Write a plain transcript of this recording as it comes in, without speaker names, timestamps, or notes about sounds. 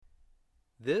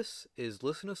This is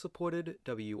listener-supported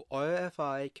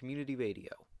WRFI Community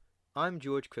Radio. I'm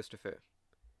George Christopher.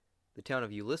 The town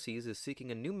of Ulysses is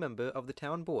seeking a new member of the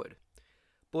town board.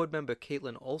 Board member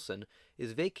Caitlin Olson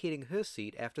is vacating her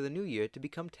seat after the new year to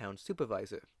become town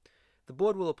supervisor. The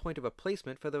board will appoint a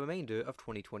replacement for the remainder of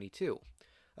 2022.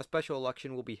 A special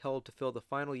election will be held to fill the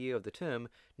final year of the term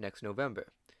next November.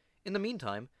 In the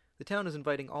meantime, the town is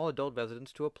inviting all adult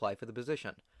residents to apply for the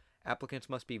position. Applicants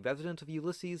must be residents of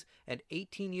Ulysses and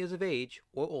 18 years of age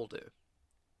or older.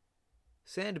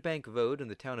 Sandbank Road in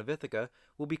the town of Ithaca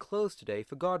will be closed today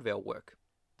for guardrail work.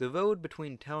 The road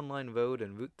between Town Line Road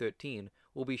and Route 13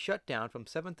 will be shut down from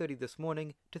 7:30 this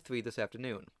morning to 3 this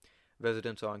afternoon.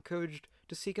 Residents are encouraged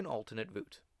to seek an alternate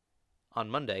route.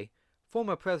 On Monday,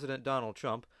 former President Donald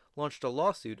Trump launched a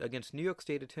lawsuit against New York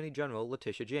State Attorney General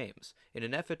Letitia James in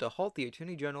an effort to halt the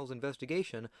Attorney General's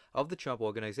investigation of the Trump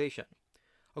Organization.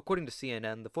 According to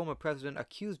CNN, the former president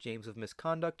accused James of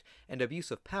misconduct and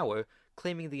abuse of power,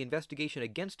 claiming the investigation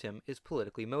against him is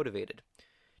politically motivated.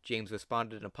 James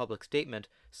responded in a public statement,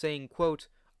 saying, quote,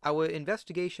 "Our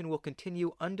investigation will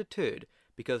continue undeterred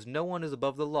because no one is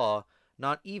above the law,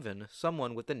 not even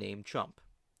someone with the name Trump."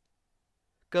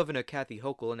 Governor Kathy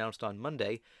Hochul announced on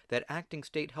Monday that acting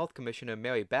state health commissioner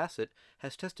Mary Bassett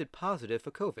has tested positive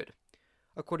for COVID.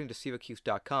 According to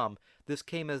Syracuse.com, this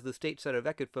came as the state set a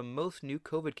record for most new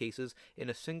COVID cases in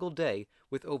a single day,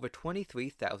 with over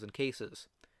 23,000 cases.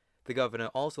 The governor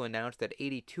also announced that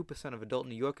 82% of adult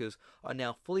New Yorkers are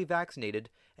now fully vaccinated,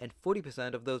 and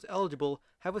 40% of those eligible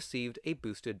have received a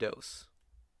booster dose.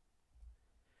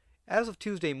 As of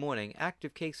Tuesday morning,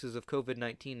 active cases of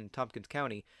COVID-19 in Tompkins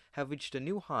County have reached a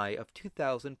new high of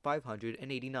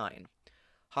 2,589.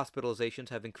 Hospitalizations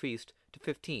have increased to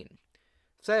 15.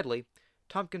 Sadly,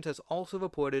 Tompkins has also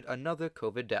reported another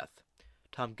COVID death.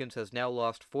 Tompkins has now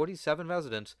lost 47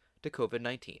 residents to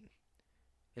COVID-19.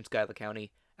 In Schuyler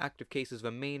County, active cases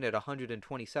remain at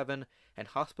 127, and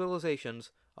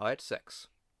hospitalizations are at 6.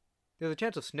 There's a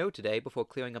chance of snow today before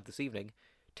clearing up this evening.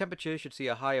 Temperatures should see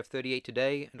a high of 38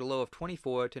 today and a low of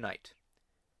 24 tonight.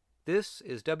 This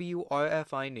is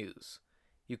WRFI News.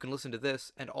 You can listen to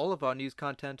this and all of our news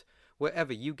content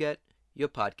wherever you get your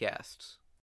podcasts.